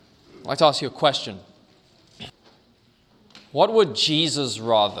like to ask you a question. What would Jesus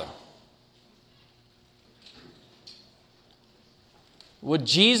rather? Would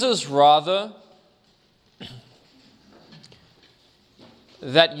Jesus rather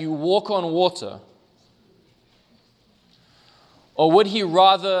that you walk on water, or would he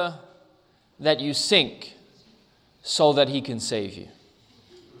rather that you sink so that he can save you?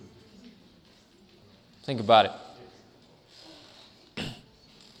 Think about it.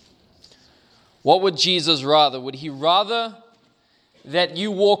 What would Jesus rather? Would he rather that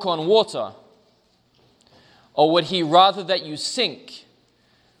you walk on water, or would he rather that you sink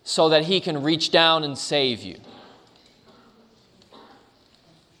so that he can reach down and save you?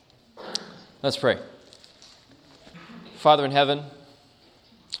 Let's pray. Father in heaven,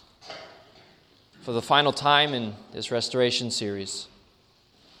 for the final time in this restoration series,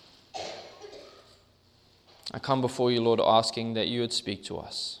 I come before you, Lord, asking that you would speak to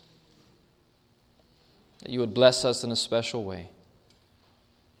us, that you would bless us in a special way,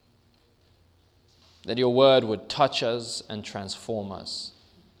 that your word would touch us and transform us.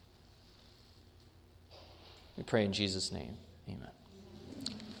 We pray in Jesus' name. Amen.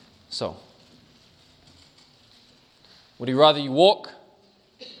 So, would he rather you walk,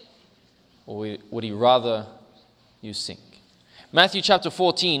 or would he rather you sink? Matthew chapter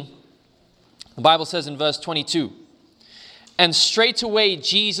 14, the Bible says in verse 22, "And straightway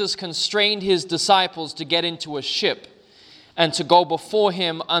Jesus constrained his disciples to get into a ship and to go before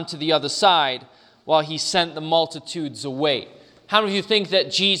him unto the other side, while he sent the multitudes away." How many of you think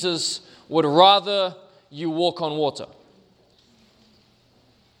that Jesus would rather you walk on water?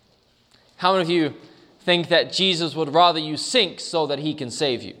 How many of you think that Jesus would rather you sink so that he can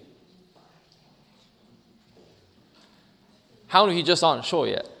save you? How many of you just aren't sure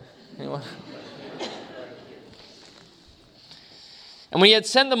yet? Anyone? "And when he had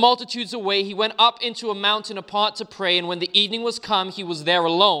sent the multitudes away, he went up into a mountain apart to pray, and when the evening was come, he was there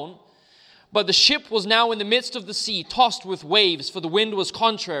alone. But the ship was now in the midst of the sea, tossed with waves, for the wind was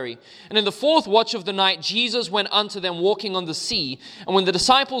contrary. And in the fourth watch of the night, Jesus went unto them walking on the sea. And when the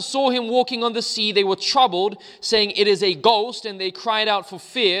disciples saw him walking on the sea, they were troubled, saying, It is a ghost, and they cried out for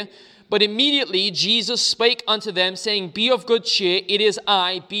fear. But immediately Jesus spake unto them, saying, Be of good cheer, it is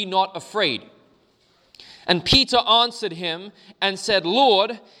I, be not afraid. And Peter answered him and said,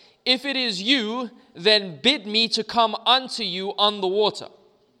 Lord, if it is you, then bid me to come unto you on the water.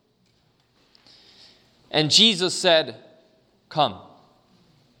 And Jesus said, Come.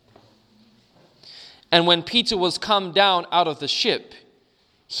 And when Peter was come down out of the ship,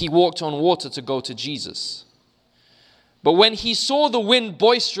 he walked on water to go to Jesus. But when he saw the wind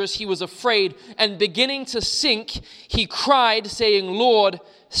boisterous, he was afraid, and beginning to sink, he cried, saying, Lord,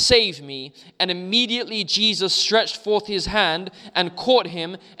 save me. And immediately Jesus stretched forth his hand and caught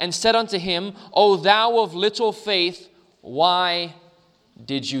him and said unto him, O thou of little faith, why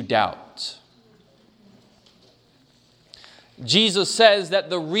did you doubt? Jesus says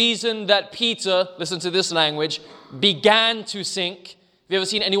that the reason that Peter, listen to this language, began to sink. Have you ever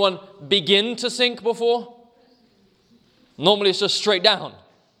seen anyone begin to sink before? Normally it's just straight down.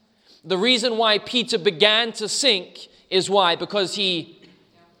 The reason why Peter began to sink is why? Because he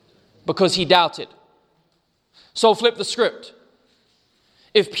doubted. So flip the script.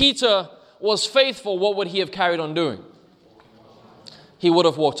 If Peter was faithful, what would he have carried on doing? He would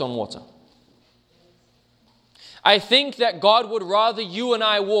have walked on water. I think that God would rather you and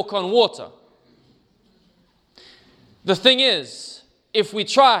I walk on water. The thing is, if we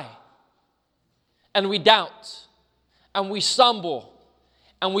try and we doubt and we stumble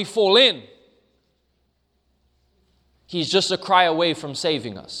and we fall in, he's just a cry away from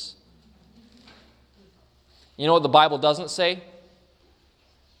saving us. You know what the Bible doesn't say?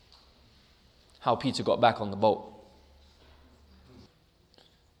 How Peter got back on the boat.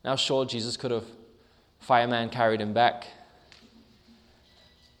 Now, sure, Jesus could have fireman carried him back.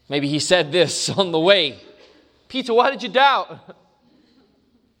 Maybe he said this on the way. Peter, why did you doubt?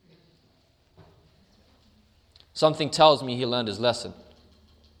 Something tells me he learned his lesson.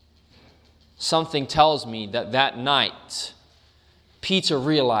 Something tells me that night, Peter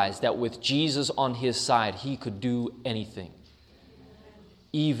realized that with Jesus on his side, he could do anything,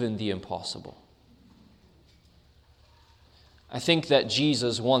 even the impossible. I think that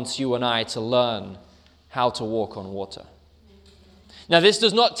Jesus wants you and I to learn how to walk on water. Now, this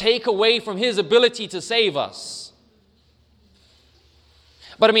does not take away from his ability to save us.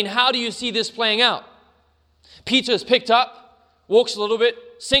 But I mean, how do you see this playing out? Peter is picked up, walks a little bit,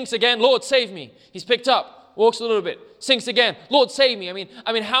 sinks again, Lord, save me. He's picked up, walks a little bit, sinks again. Lord, save me. I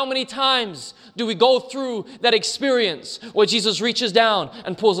mean, how many times do we go through that experience where Jesus reaches down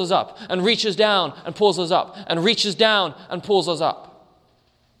and pulls us up, and reaches down and pulls us up, and reaches down and pulls us up?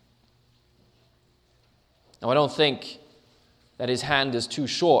 Now, I don't think that his hand is too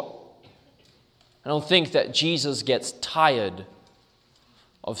short. I don't think that Jesus gets tired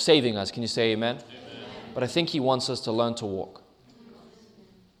of saving us. Can you say amen? Amen. But I think he wants us to learn to walk.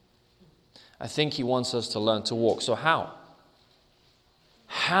 I think he wants us to learn to walk. So how?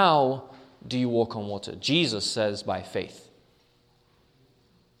 How do you walk on water? Jesus says by faith.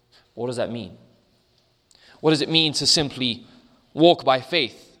 What does that mean? What does it mean to simply walk by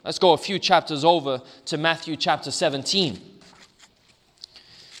faith? Let's go a few chapters over to Matthew chapter 17.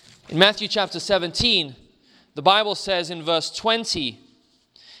 In Matthew chapter 17, the Bible says in verse 20,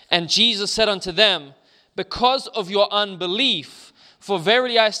 "And Jesus said unto them, because of your unbelief, for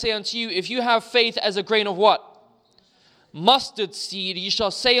verily I say unto you, if you have faith as a grain of" what? "Mustard seed, ye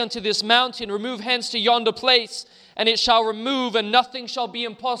shall say unto this mountain, remove hence to yonder place, and it shall remove, and nothing shall be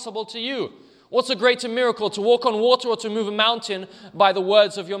impossible to you." What's a greater miracle, to walk on water or to move a mountain by the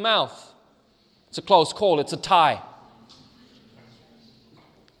words of your mouth? It's a close call. It's a tie.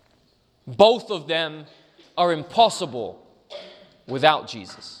 Both of them are impossible without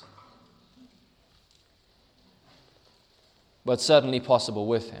Jesus, but certainly possible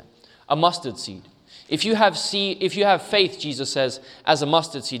with him. A mustard seed. If you have faith, Jesus says, as a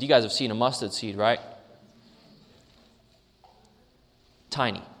mustard seed. You guys have seen a mustard seed, right?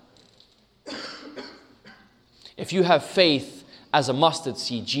 Tiny. If you have faith as a mustard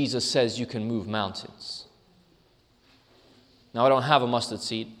seed, Jesus says you can move mountains. Now, I don't have a mustard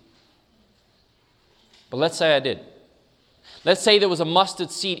seed, but let's say I did. Let's say there was a mustard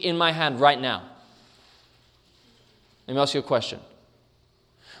seed in my hand right now. Let me ask you a question.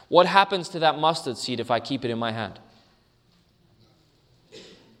 What happens to that mustard seed if I keep it in my hand?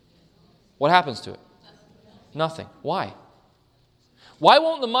 What happens to it? Nothing. Why? Why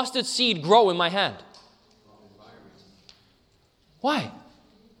won't the mustard seed grow in my hand? Why?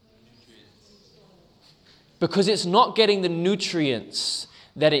 Because it's not getting the nutrients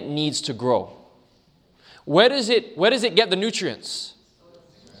that it needs to grow. Where does it get the nutrients?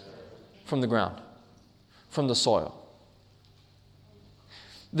 From the ground, from the soil.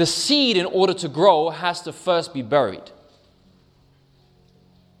 The seed, in order to grow, has to first be buried.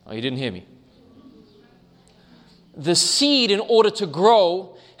 Oh, you didn't hear me. The seed, in order to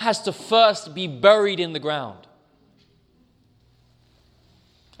grow, has to first be buried in the ground.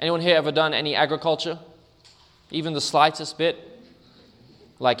 Anyone here ever done any agriculture? Even the slightest bit?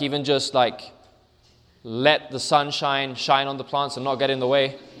 Like even just like let the sunshine shine on the plants and not get in the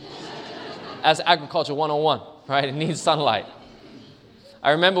way? That's agriculture 101, right? It needs sunlight.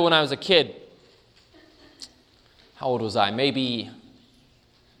 I remember when I was a kid, how old was I? Maybe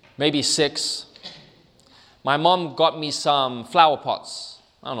 6. My mom got me some flower pots.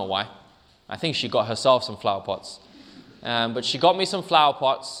 I don't know why. I think she got herself some flower pots. But she got me some flower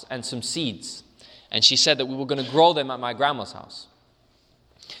pots and some seeds. And she said that we were going to grow them at my grandma's house.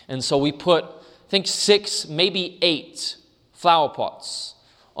 And so we put, I think 6, maybe 8 flower pots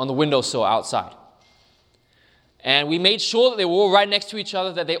on the windowsill outside. And we made sure that they were all right next to each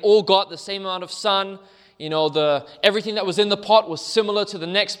other, that they all got the same amount of sun. You know, everything that was in the pot was similar to the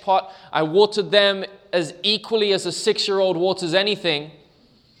next pot. I watered them as equally as a 6-year-old waters anything.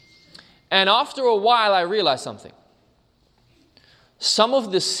 And after a while, I realized something. Some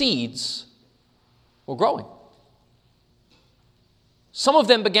of the seeds were growing. Some of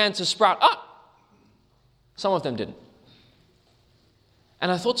them began to sprout up. Some of them didn't.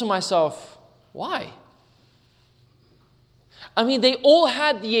 And I thought to myself, why? I mean, they all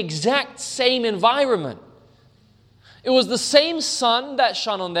had the exact same environment. It was the same sun that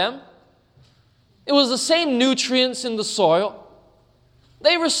shone on them. It was the same nutrients in the soil.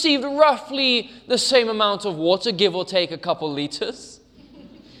 They received roughly the same amount of water, give or take a couple liters.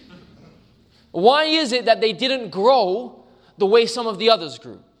 Why is it that they didn't grow the way some of the others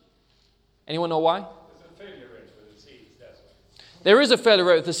grew? Anyone know why? There's a failure rate with the seeds, that's why. There is a failure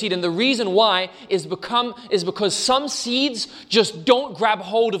rate with the seed, and the reason why is because some seeds just don't grab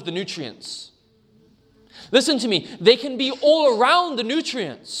hold of the nutrients. Listen to me. They can be all around the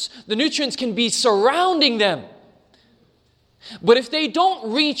nutrients. The nutrients can be surrounding them. But if they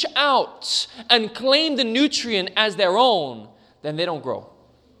don't reach out and claim the nutrient as their own, then they don't grow.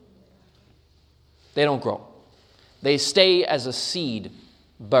 They don't grow. They stay as a seed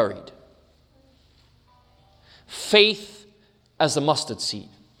buried. Faith as a mustard seed.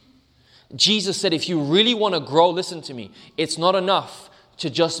 Jesus said, if you really want to grow, listen to me, it's not enough to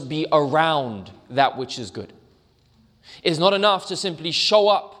just be around that which is good. It's not enough to simply show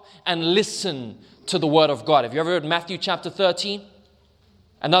up and listen to the word of God. Have you ever heard Matthew chapter 13?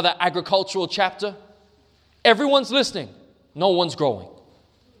 Another agricultural chapter. Everyone's listening. No one's growing.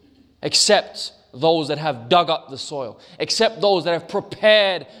 Except those that have dug up the soil. Except those that have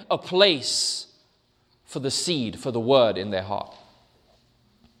prepared a place for the seed, for the word in their heart.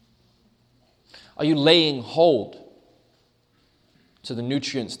 Are you laying hold to the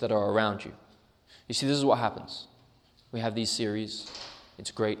nutrients that are around you? You see, this is what happens. We have these series.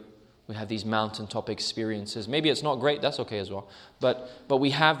 It's great. We have these mountaintop experiences. Maybe it's not great. That's okay as well. But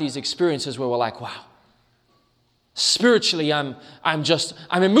we have these experiences where we're like, wow. Spiritually, I'm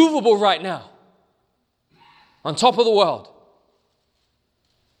immovable right now. On top of the world.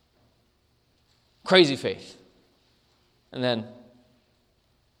 Crazy faith. And then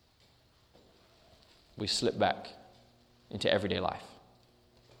we slip back into everyday life.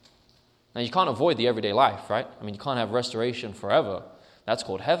 Now, you can't avoid the everyday life, right? I mean, you can't have restoration forever. That's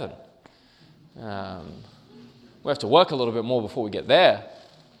called heaven. We have to work a little bit more before we get there.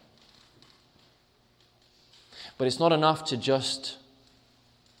 But it's not enough to just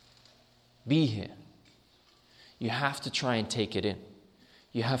be here. You have to try and take it in.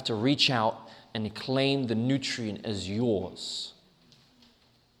 You have to reach out and claim the nutrient as yours.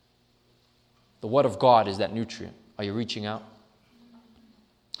 The Word of God is that nutrient. Are you reaching out?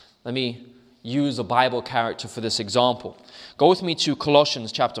 Let me use a Bible character for this example. Go with me to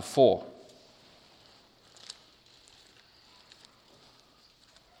Colossians chapter 4.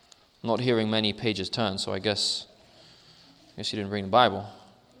 I'm not hearing many pages turn, so I guess you didn't bring the Bible.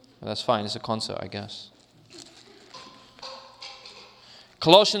 But that's fine. It's a concert, I guess.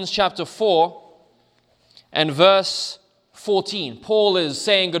 Colossians chapter 4 and verse 14. Paul is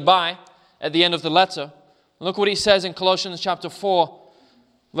saying goodbye at the end of the letter. Look what he says in Colossians chapter 4,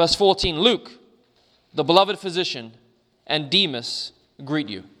 verse 14. Luke, the beloved physician, and Demas greet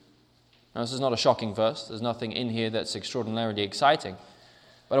you. Now, this is not a shocking verse. There's nothing in here that's extraordinarily exciting.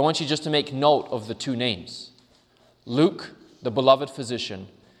 But I want you just to make note of the two names. Luke, the beloved physician,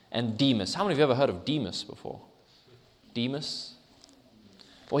 and Demas. How many of you ever heard of Demas before? Demas?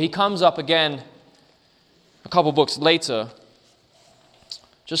 Well, he comes up again a couple books later.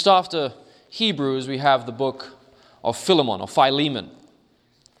 Just after Hebrews, we have the book of Philemon or Philemon.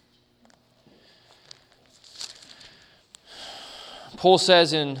 Paul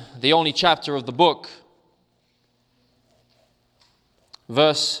says in the only chapter of the book,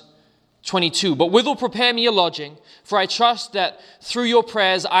 verse 22, "But withal prepare me a lodging, for I trust that through your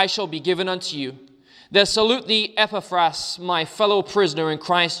prayers I shall be given unto you. There salute thee Epaphras, my fellow prisoner in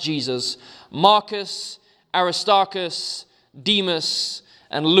Christ Jesus, Marcus, Aristarchus, Demas,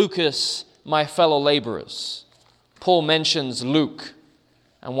 and Lucas, my fellow laborers." Paul mentions Luke,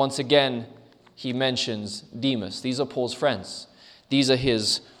 and once again he mentions Demas. These are Paul's friends. These are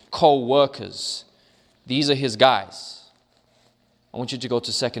his co-workers. These are his guys. I want you to go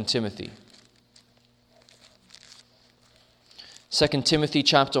to 2 Timothy. 2 Timothy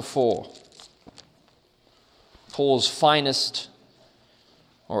chapter 4. Paul's finest,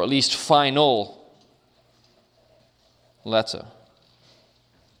 or at least final, letter.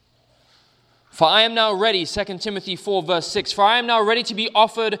 "For I am now ready," 2 Timothy 4 verse 6, "For I am now ready to be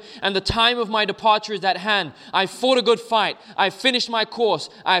offered, and the time of my departure is at hand. I have fought a good fight. I have finished my course.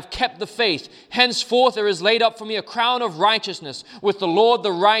 I have kept the faith. Henceforth there is laid up for me a crown of righteousness, which the Lord,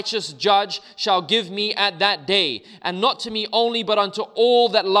 the righteous judge, shall give me at that day. And not to me only, but unto all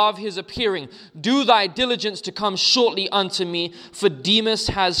that love his appearing. Do thy diligence to come shortly unto me, for Demas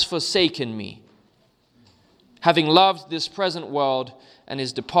has forsaken me, having loved this present world, and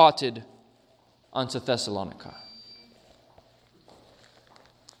is departed unto Thessalonica."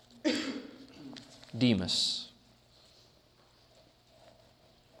 Demas.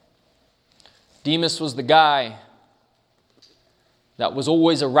 Demas was the guy that was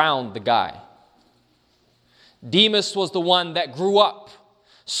always around the guy. Demas was the one that grew up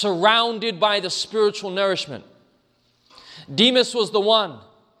surrounded by the spiritual nourishment. Demas was the one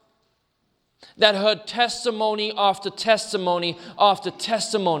that heard testimony after testimony after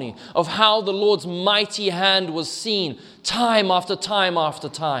testimony of how the Lord's mighty hand was seen time after time after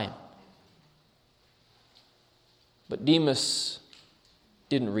time. But Demas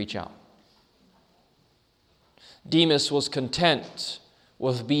didn't reach out. Demas was content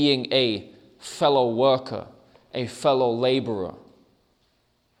with being a fellow worker, a fellow laborer.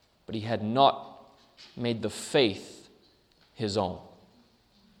 But he had not made the faith his own.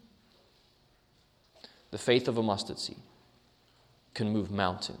 The faith of a mustard seed can move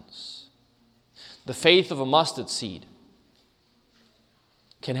mountains. The faith of a mustard seed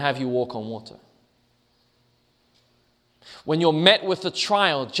can have you walk on water. When you're met with a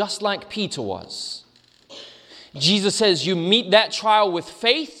trial, just like Peter was, Jesus says you meet that trial with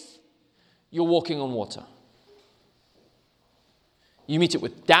faith, you're walking on water. You meet it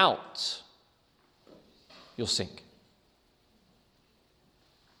with doubt, you'll sink.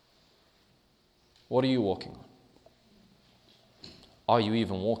 What are you walking on? Are you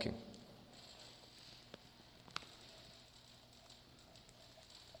even walking?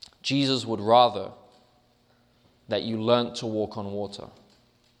 Jesus would rather that you learnt to walk on water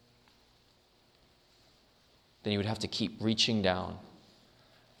than you would have to keep reaching down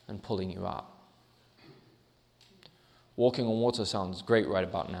and pulling you out. Walking on water sounds great right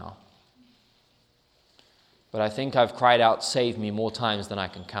about now. But I think I've cried out, "Save me," more times than I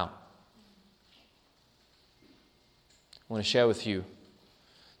can count. I want to share with you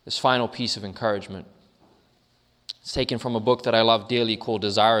this final piece of encouragement. It's taken from a book that I love dearly called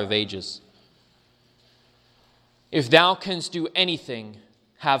Desire of Ages. If thou canst do anything,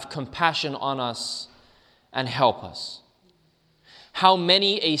 have compassion on us and help us. How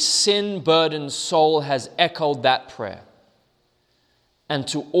many a sin-burdened soul has echoed that prayer? And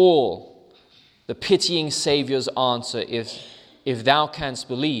to all, the pitying Savior's answer, if thou canst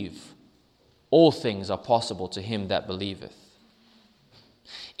believe, all things are possible to him that believeth.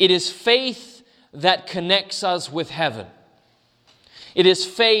 It is faith that connects us with heaven. It is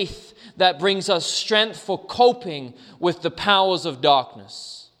faith that brings us strength for coping with the powers of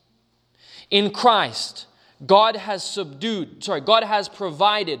darkness. In Christ, God has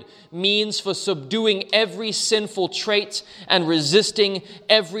provided means for subduing every sinful trait and resisting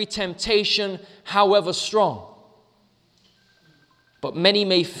every temptation, however strong. But many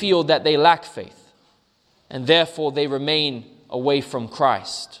may feel that they lack faith, and therefore they remain away from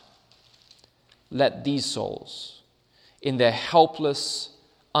Christ. Let these souls, in their helpless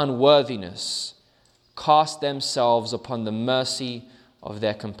unworthiness, cast themselves upon the mercy of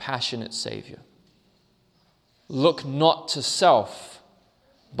their compassionate Savior. Look not to self,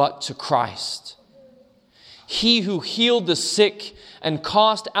 but to Christ. He who healed the sick and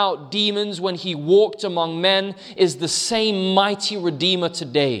cast out demons when he walked among men is the same mighty Redeemer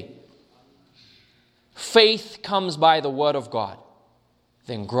today. Faith comes by the word of God,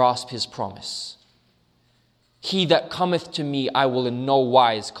 then grasp his promise. He that cometh to me, I will in no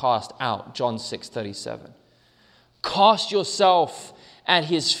wise cast out. John 6:37. Cast yourself at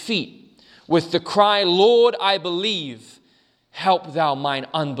his feet with the cry, Lord, I believe, help thou mine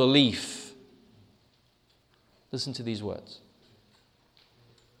unbelief. Listen to these words.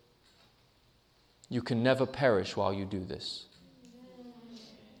 You can never perish while you do this.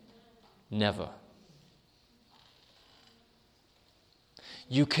 Never.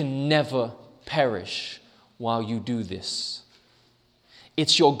 You can never perish while you do this.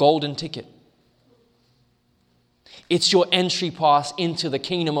 It's your golden ticket. It's your entry pass into the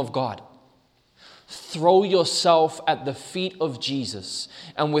kingdom of God. Throw yourself at the feet of Jesus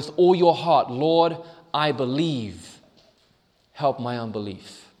and with all your heart, Lord, I believe. Help my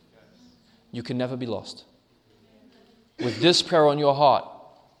unbelief. You can never be lost. With this prayer on your heart,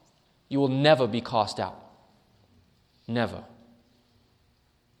 you will never be cast out. Never.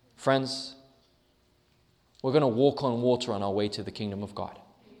 Friends, we're going to walk on water on our way to the kingdom of God.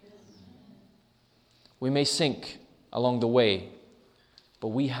 We may sink along the way, but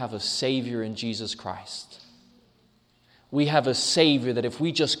we have a Savior in Jesus Christ. We have a Savior that if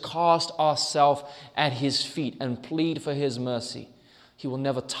we just cast ourselves at his feet and plead for his mercy, he will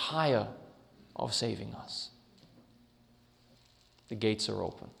never tire of saving us. The gates are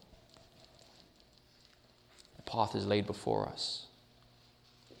open. The path is laid before us.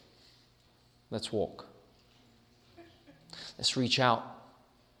 Let's walk. Let's reach out.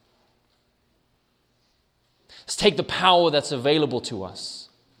 Let's take the power that's available to us.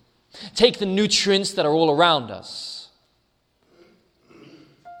 Take the nutrients that are all around us.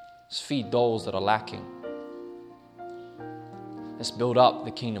 Let's feed those that are lacking. Let's build up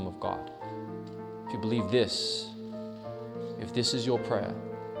the kingdom of God. If you believe this, if this is your prayer,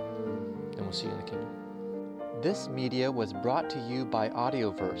 then we'll see you in the kingdom. This media was brought to you by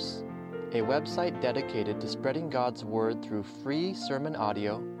Audioverse, a website dedicated to spreading God's Word through free sermon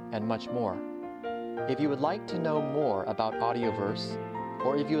audio and much more. If you would like to know more about Audioverse,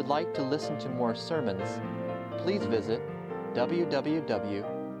 or if you would like to listen to more sermons, please visit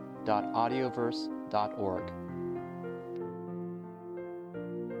www.audioverse.org.